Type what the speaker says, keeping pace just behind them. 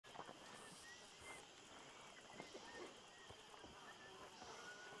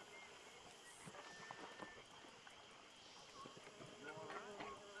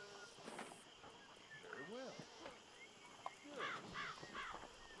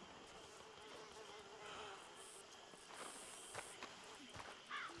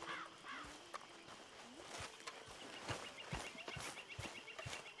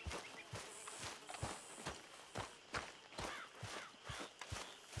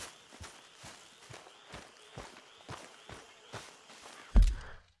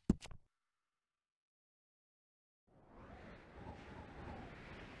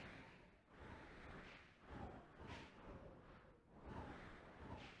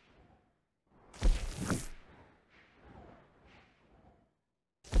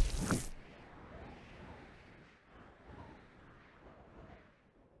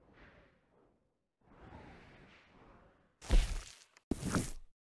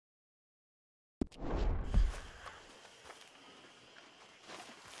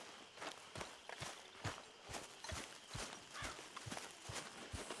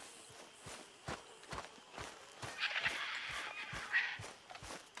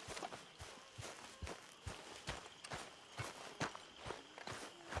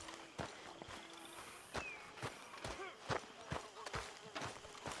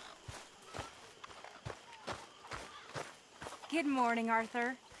Good morning,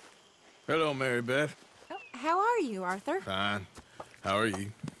 Arthur. Hello, Mary Beth. Oh, how are you, Arthur? Fine. How are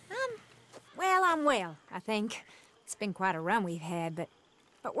you? Well, I'm well, I think. It's been quite a run we've had,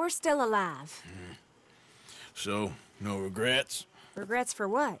 but we're still alive. So, no regrets? Regrets for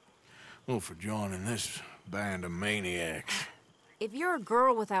what? Oh, for joining this band of maniacs. If you're a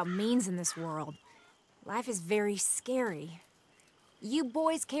girl without means in this world, life is very scary. You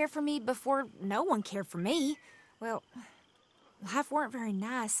boys cared for me before no one cared for me. Well, life weren't very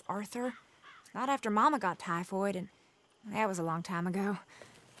nice, Arthur. Not after Mama got typhoid, and that was a long time ago.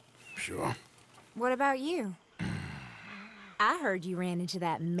 Sure. What about you? I heard you ran into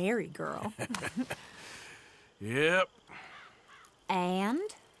that Mary girl. Yep. And?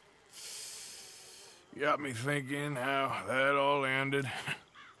 Got me thinking how that all ended.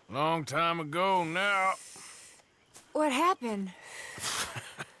 Long time ago now. What happened?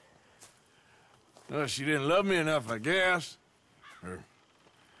 Well, she didn't love me enough, I guess. Or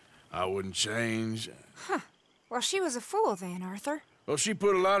I wouldn't change. Well, she was a fool then, Arthur. Well, she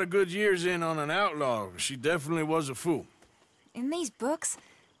put a lot of good years in on an outlaw. She definitely was a fool. In these books,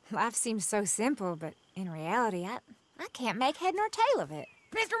 life seems so simple, but in reality, I can't make head nor tail of it.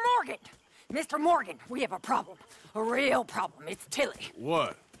 Mr. Morgan! Mr. Morgan, we have a problem. A real problem. It's Tilly.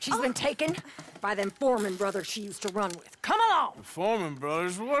 What? She's been taken by them Foreman brothers she used to run with. Come along! The Foreman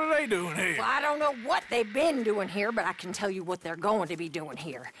brothers? What are they doing here? Well, I don't know what they've been doing here, but I can tell you what they're going to be doing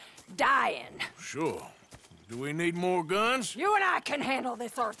here. Dying. Sure. Do we need more guns? You and I can handle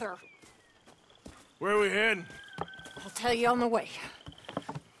this, Arthur. Where are we heading? I'll tell you on the way.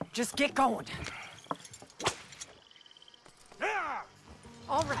 Just get going. Yeah!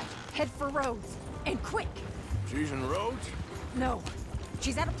 All right, head for Rhodes. And quick. She's in Rhodes? No,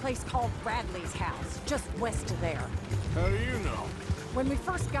 she's at a place called Bradley's house, just west of there. How do you know? When we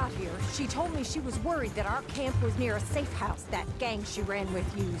first got here, she told me she was worried that our camp was near a safe house that gang she ran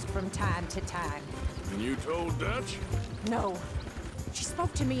with used from time to time. And you told Dutch? No. She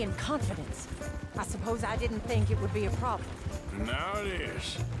spoke to me in confidence. I suppose I didn't think it would be a problem. And now it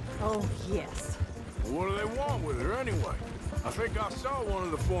is. Oh, yes. What do they want with her anyway? I think I saw one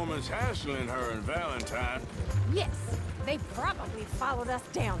of the foremans hassling her and Valentine. Yes, they probably followed us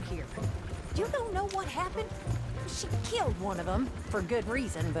down here. You don't know what happened? She killed one of them, for good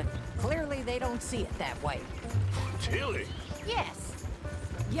reason, but clearly they don't see it that way. Tilly? Yes.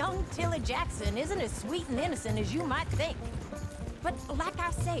 Young Tilly Jackson isn't as sweet and innocent as you might think. But like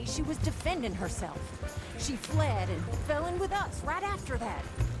I say, she was defending herself. She fled and fell in with us right after that.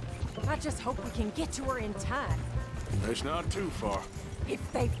 I just hope we can get to her in time. It's not too far. If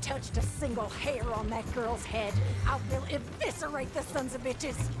they've touched a single hair on that girl's head, I will eviscerate the sons of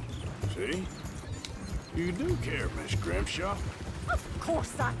bitches. See? You do care, Miss Grimshaw. Of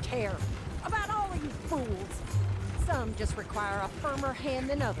course I care. About all of you fools. Some just require a firmer hand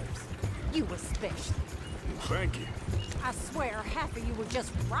than others. You especially. Thank you. I swear half of you would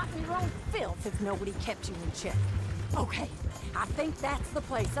just rot in your own filth if nobody kept you in check. Okay, I think that's the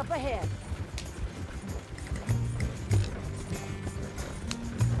place up ahead.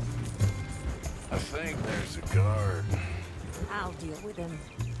 I think there's a guard. I'll deal with him.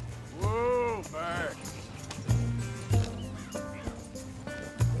 Whoa, back.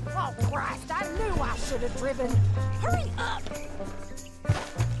 Oh, Christ, I knew I should have driven. Hurry up!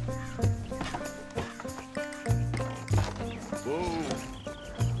 Whoa.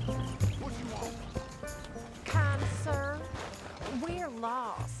 What you want? Kind sir, we're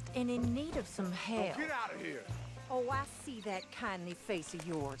lost and in need of some help. Get out of here. Oh, I see that kindly face of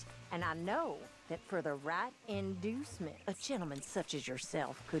yours, and I know that for the right inducement, a gentleman such as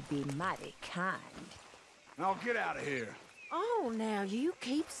yourself could be mighty kind. Now get out of here. Oh, now you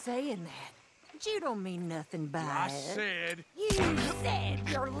keep saying that. But you don't mean nothing by I it. said. You said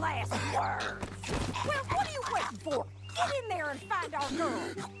your last words. Well, what are you waiting for? Get in there and find our girl.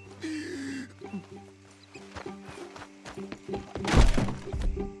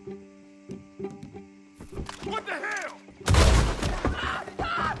 What the hell?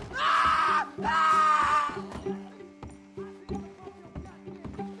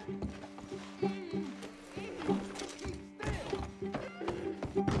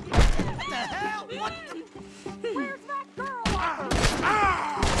 Where's that girl?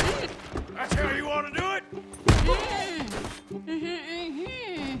 That's how you want to do it?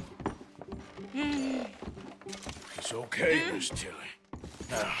 It's okay, Miss Tilly.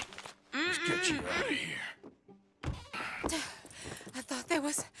 Now, let's get you out of here. I thought there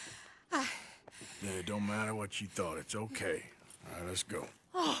was... Yeah, it don't matter what you thought. It's okay. All right, let's go.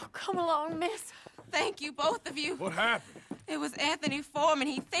 Oh, come along, miss. Thank you, both of you. What happened? It was Anthony Foreman.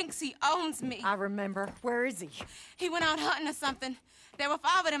 He thinks he owns me. I remember. Where is he? He went out hunting or something. There were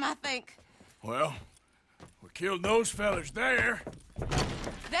 5 of them, I think. Well, we killed those fellas there.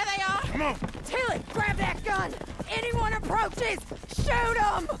 There they are. Come on. Tilly, grab that gun! Anyone approaches, shoot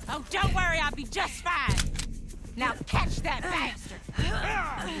them! Oh, don't worry, I'll be just fine. Now catch that bastard!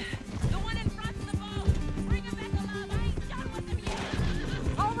 The one in front of the boat. Bring him back alive. I ain't done with him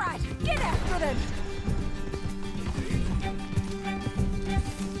yet. All right, get after them!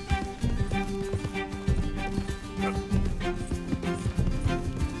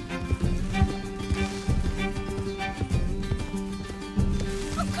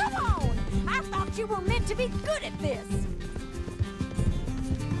 Oh, come on! I thought you were meant to be good at this!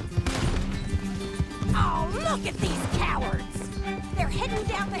 Oh, look at these cowards! They're heading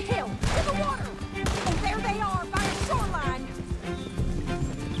down the hill, to the water! And there they are by the shoreline!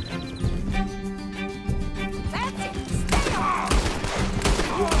 That's it! Stay on!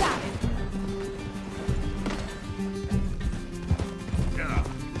 You got it! Yeah.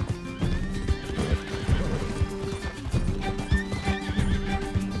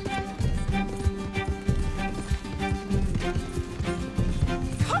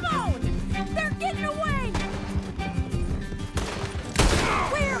 Come on! They're getting away!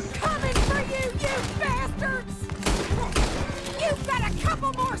 We're coming for you, you bastards! You've got a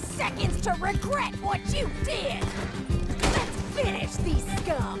couple more seconds to regret what you did! Let's finish these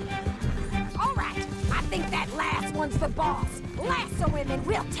scum! All right, I think that last one's the boss. Lasso him and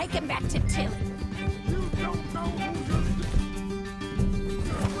we'll take him back to Tilly. You don't know who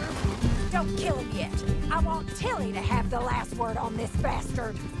Don't kill him yet. I want Tilly to have the last word on this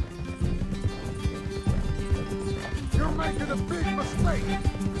bastard. you're making a big mistake.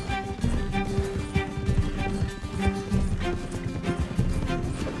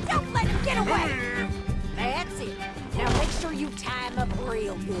 Don't let him get away! That's it. Now make sure you tie him up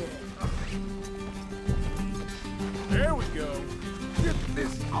real good. There we go. Get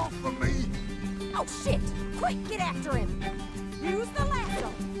this off of me. Oh, shit! Quick, get after him! Use the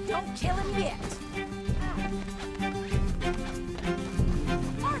lasso! Don't kill him yet!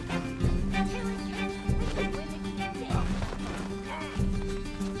 Arthur! Tilly, you when they get dead.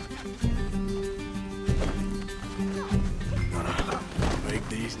 Make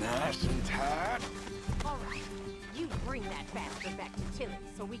these nice and tight. All right, you bring that bastard back to Tilly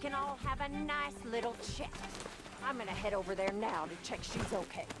so we can all have a nice little chat. I'm gonna head over there now to check she's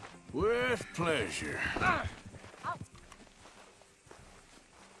okay. With pleasure. I'll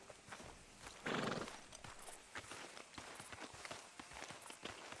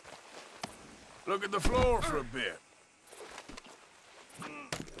Look at the floor for a bit.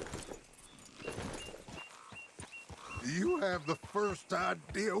 You have the first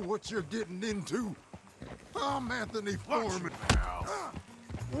idea what you're getting into? I'm Anthony Foreman.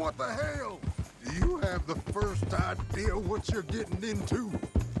 What the hell? You have the first idea what you're getting into?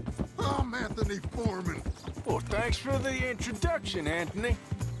 I'm Anthony Foreman. Well, thanks for the introduction, Anthony.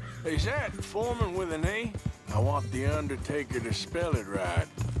 Is that Foreman with an E? I want the Undertaker to spell it right.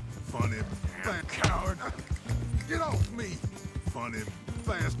 Funny Damn coward. Get off me, funny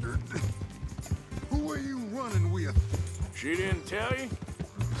bastard. Who are you running with? She didn't tell you?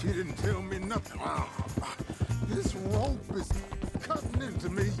 She didn't tell me nothing. This rope is cutting into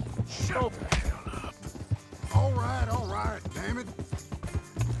me. Shut the hell up. All right, damn it.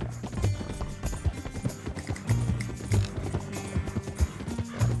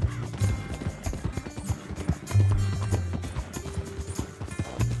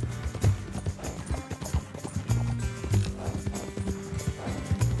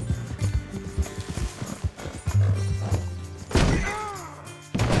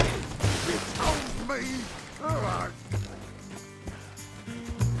 It's on me. All right.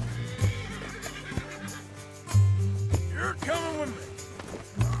 You're coming with me.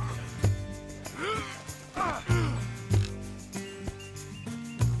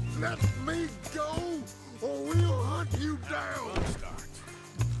 Let me go, or we'll hunt you down. Start.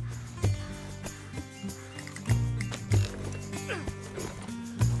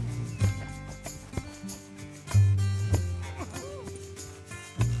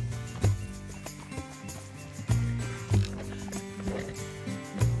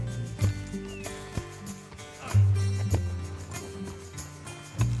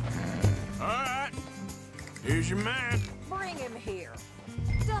 All right. Here's your man. Bring him here.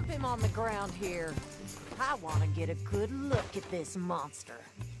 Dump him on the ground here. I want to get a good look at this monster.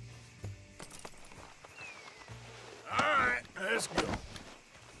 All right, let's go.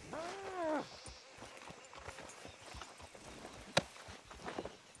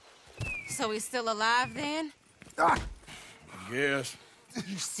 So he's still alive then? Ah, guess.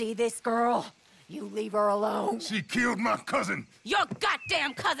 You see this girl? You leave her alone. She killed my cousin. Your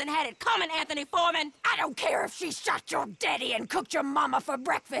goddamn cousin had it coming, Anthony Foreman! I don't care if she shot your daddy and cooked your mama for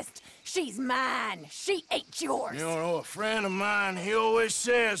breakfast. She's mine. She ate yours. You know, a friend of mine, he always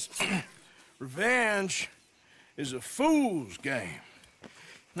says, revenge is a fool's game.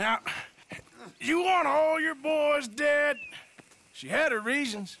 Now, you want all your boys dead? She had her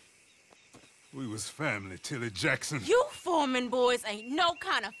reasons. We was family, Tilly Jackson. You Foreman boys ain't no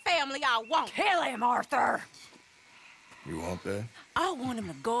kind of family I want. Kill him, Arthur. You want that? I want him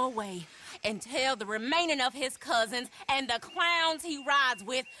to go away and tell the remaining of his cousins and the clowns he rides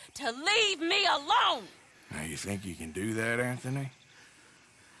with to leave me alone. Now, you think you can do that, Anthony?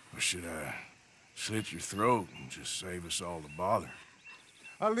 Or should I slit your throat and just save us all the bother?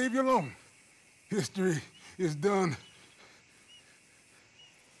 I'll leave you alone. History is done.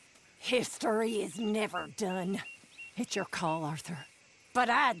 History is never done. It's your call, Arthur.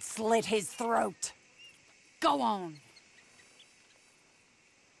 But I'd slit his throat. Go on.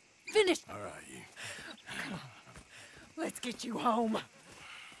 Finish. All right, you. Let's get you home.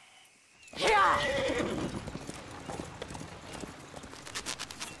 Yeah!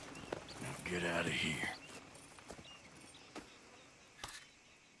 Now get out of here.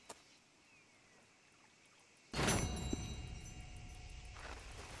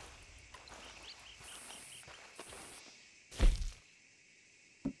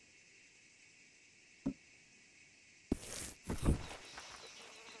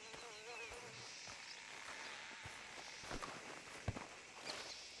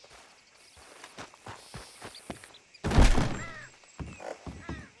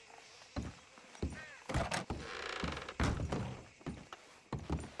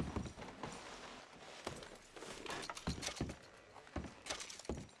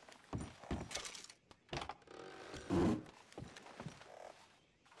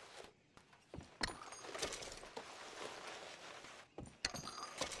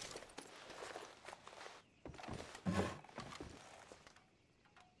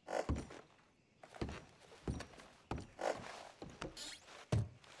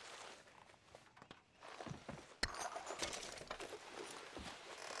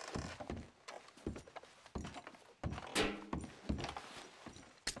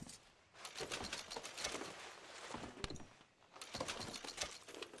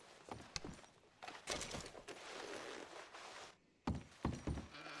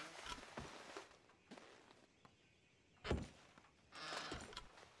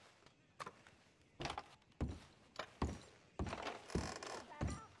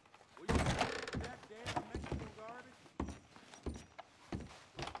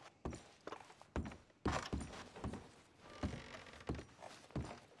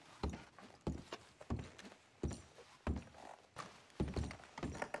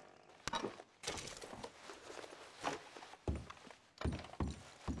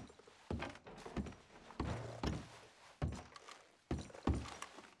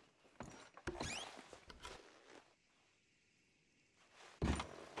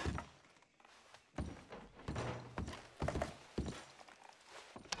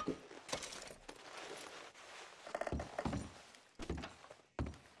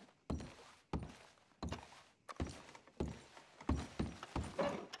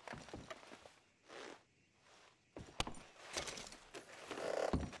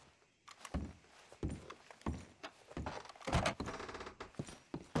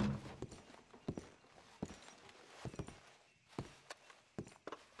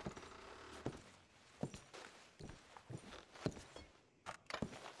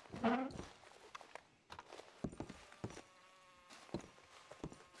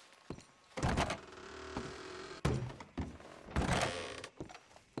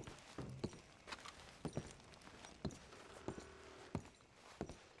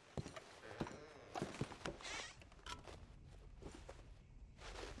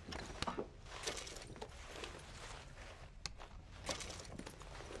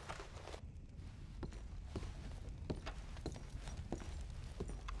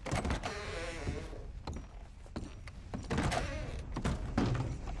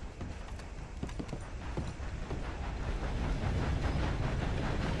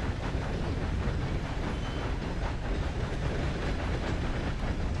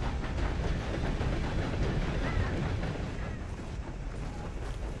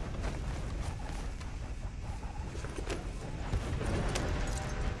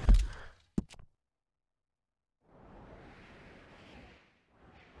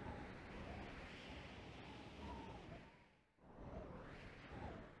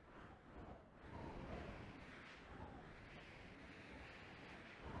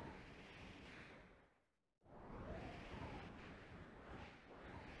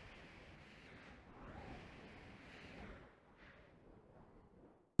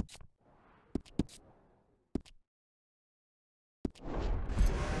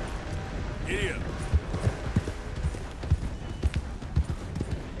 Giddy up.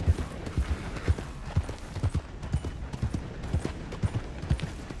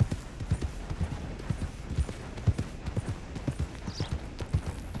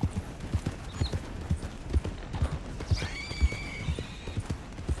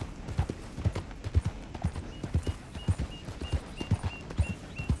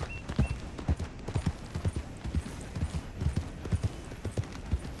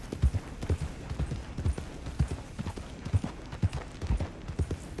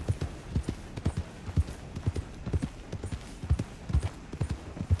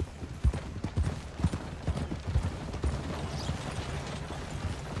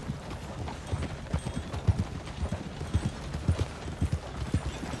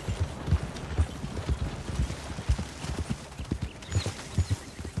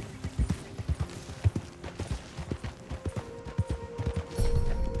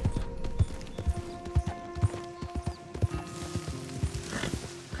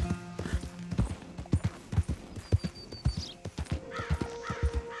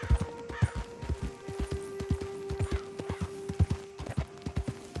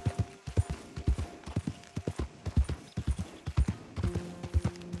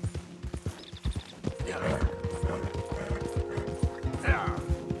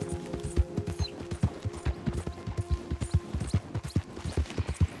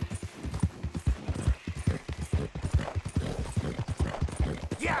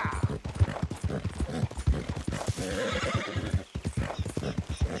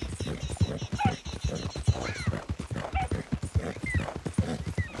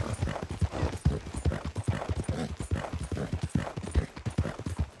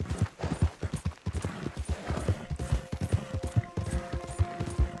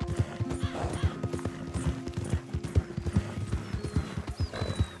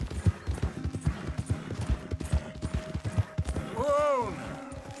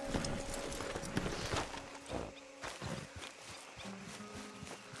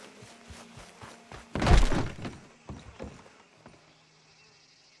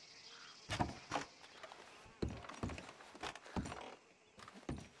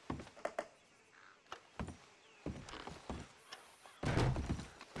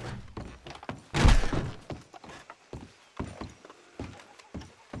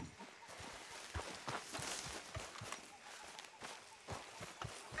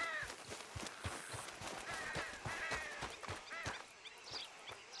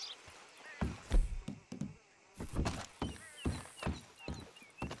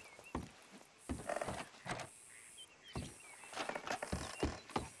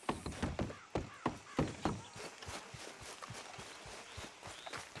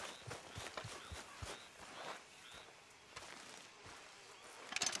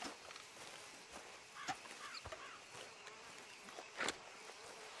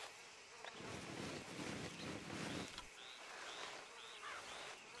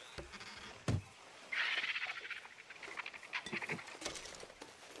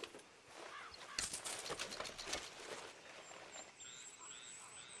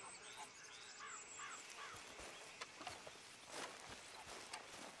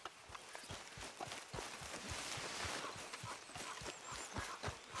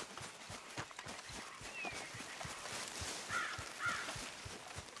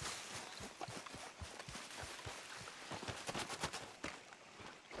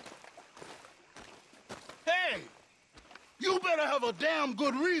 Hey! You better have a damn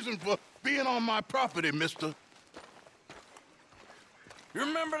good reason for being on my property, mister. You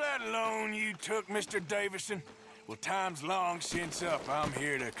remember that loan you took, Mr. Davison? Well, time's long since up. I'm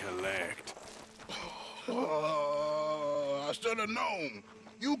here to collect. I should have known.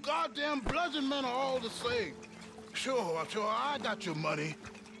 You goddamn bludgeon men are all the same. Sure, I got your money.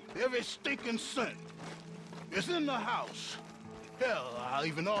 Every stinking cent. It's in the house. Hell, I'll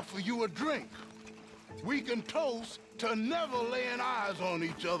even offer you a drink. We can toast to never laying eyes on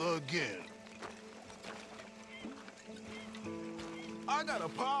each other again. I got a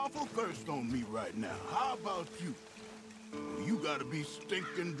powerful thirst on me right now. How about you? You gotta be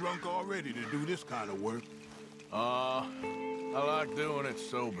stinking drunk already to do this kind of work. I like doing it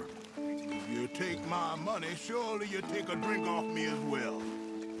sober. If you take my money, surely you take a drink off me as well.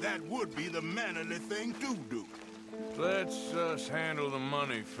 That would be the mannerly thing to do. Let's us handle the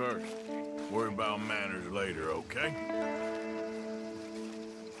money first. Worry about manners later, okay?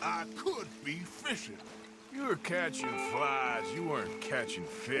 I could be fishing. You were catching flies, you weren't catching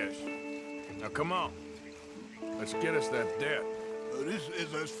fish. Now come on. Let's get us that debt. This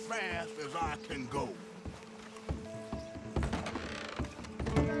is as fast as I can go.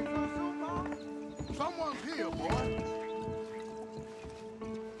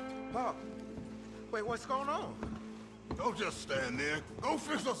 Pop, wait, what's going on? Don't just stand there. Go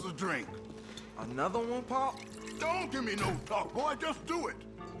fix us a drink. Another one, Pop? Don't give me no talk, boy. Just do it.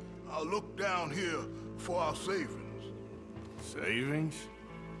 I'll look down here for our savings. Savings?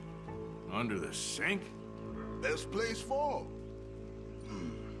 Under the sink? Best place for 'em.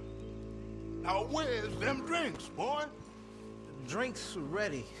 Now where's them drinks, boy? Drinks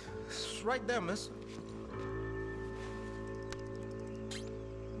ready. It's right there, mister.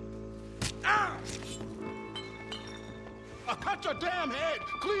 Ah! I cut your damn head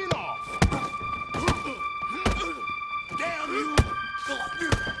clean off. Damn you!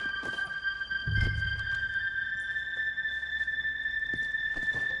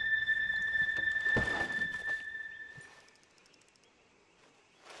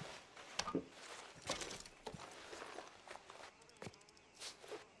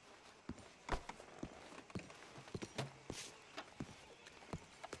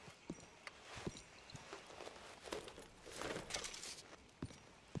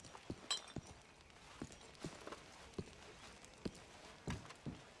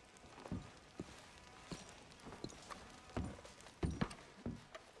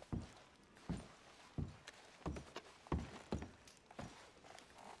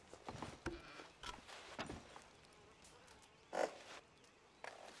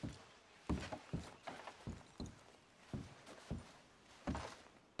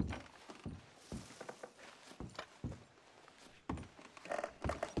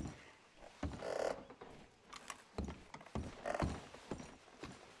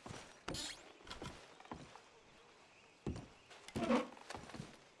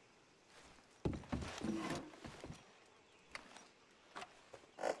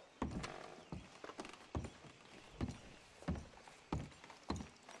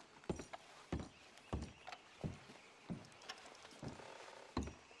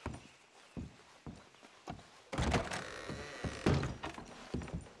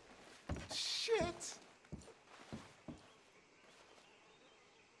 Shit!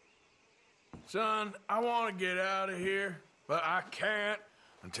 Son, I want to get out of here, but I can't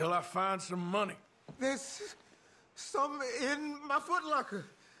until I find some money. There's some in my footlocker.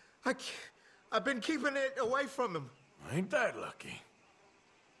 I've been keeping it away from him. Ain't that lucky?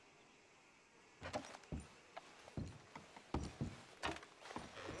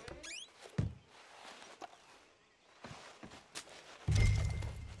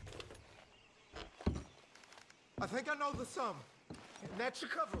 I think I know the sum. And that should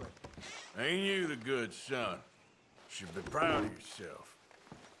cover it. Ain't you the good son? Should be proud of yourself.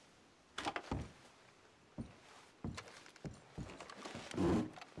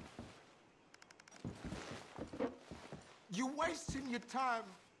 You're wasting your time,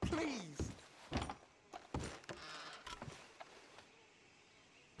 please.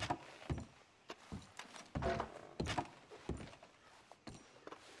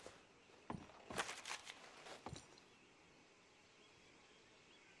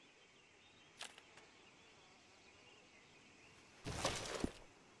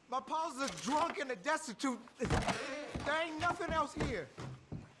 My pa's a drunk and a destitute. There ain't nothing else here.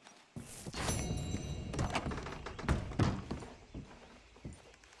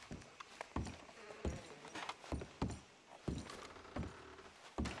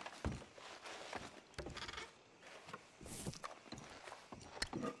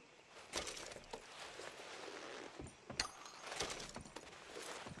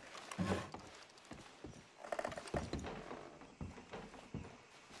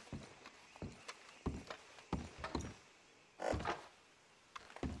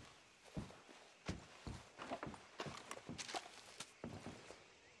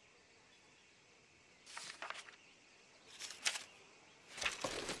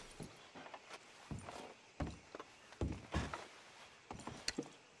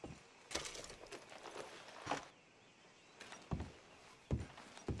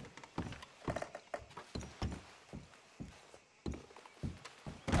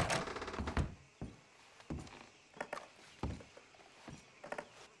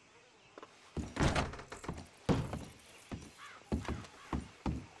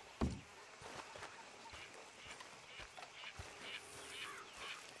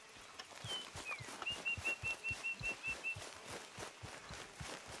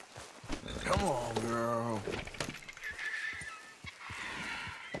 Come on, girl.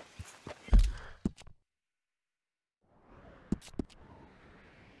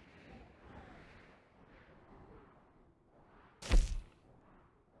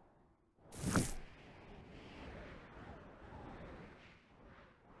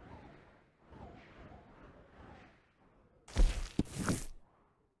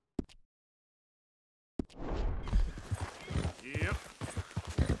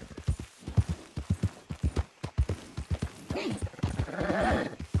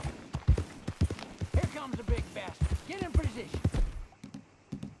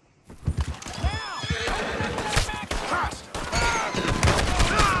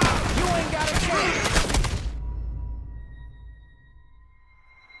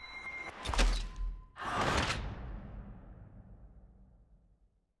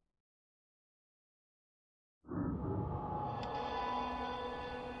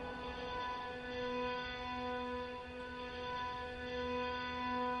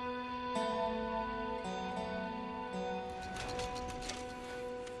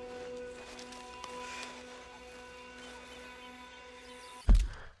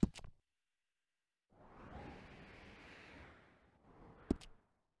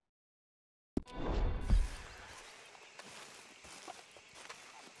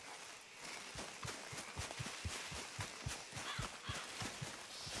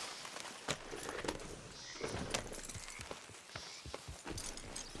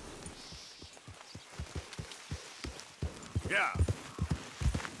 Yeah.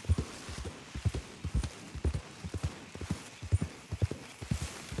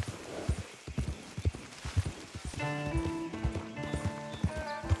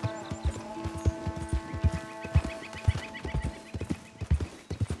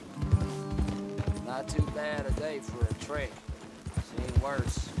 Not too bad a day for a trek. Seen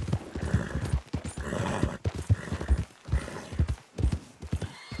worse.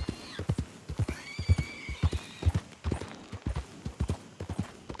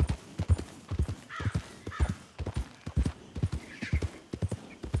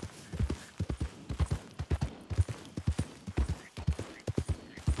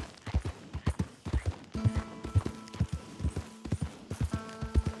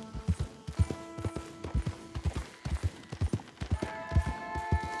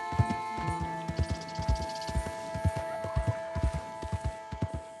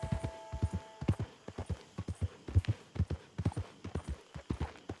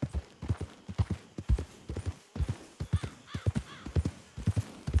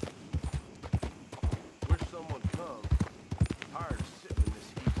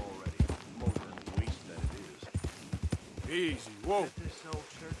 Easy, whoa. Bet this old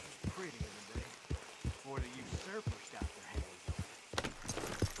church was pretty in the day, before the usurpers got their hands.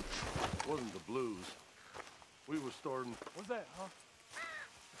 Wasn't the blues. We were starting... What's that, huh?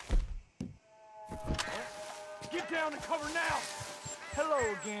 Get down and cover now! Hello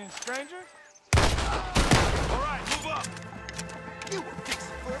again, stranger. All right, move up. You were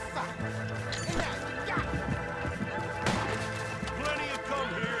fixing for a fight. And now you got it. Plenty of come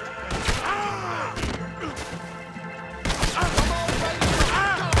here.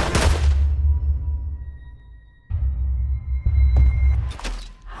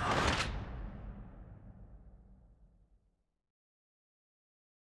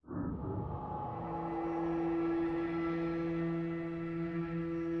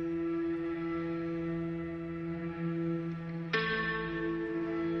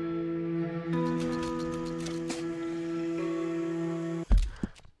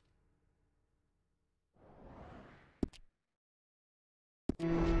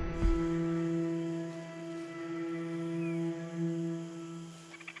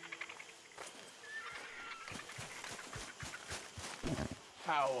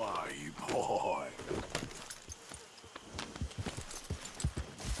 How are you, boy?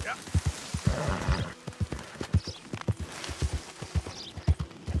 Yeah.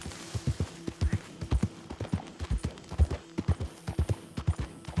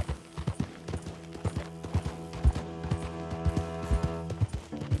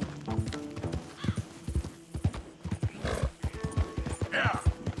 Yeah.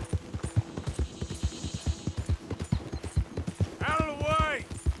 Out of the way!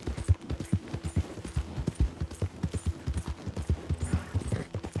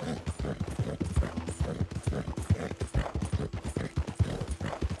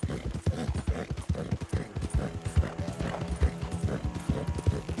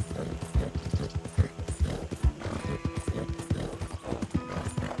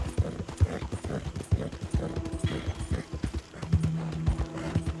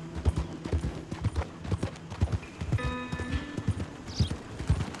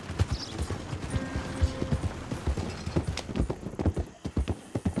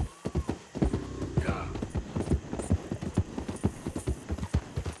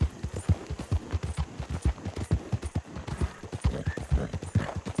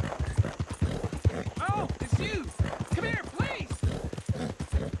 Oh, it's you! Come here, please!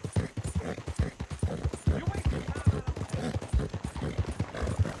 You're wasting time.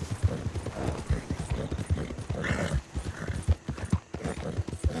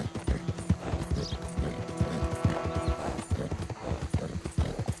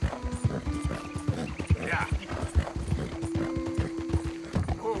 Yeah.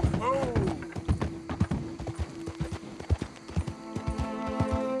 Whoa, whoa.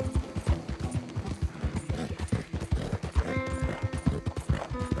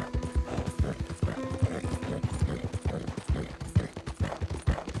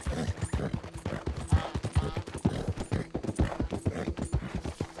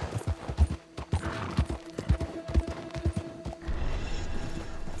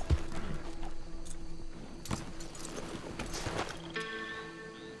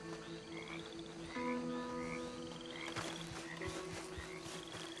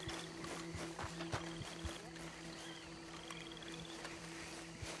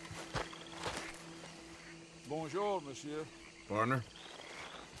 Bonjour, monsieur. Partner.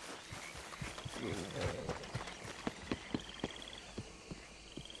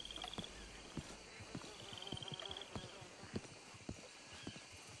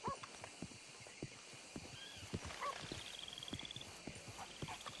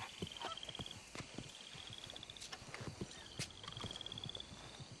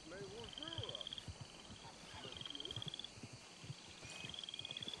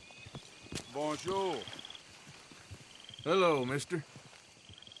 Bonjour. Hello, mister.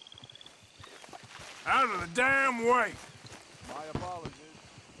 Out of the damn way! My apologies.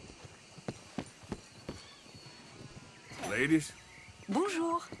 Ladies,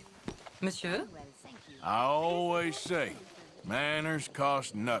 Bonjour. Monsieur? I always say, manners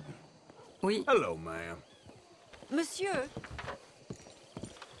cost nothing. Oui. Hello, ma'am. Monsieur?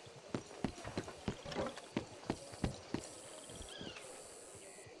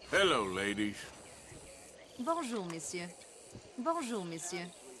 Hello, ladies. Bonjour, monsieur. Bonjour, monsieur.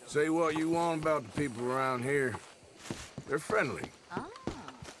 Say what you want about the people around here. They're friendly. Ah.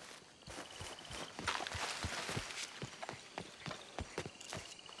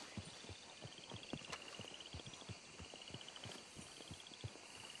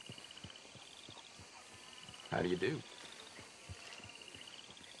 How do you do?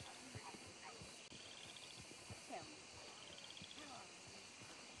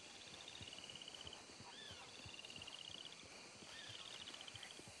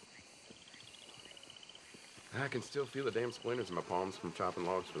 I can still feel the damn splinters in my palms from chopping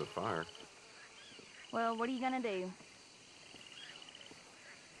logs for the fire. Well, what are you gonna do?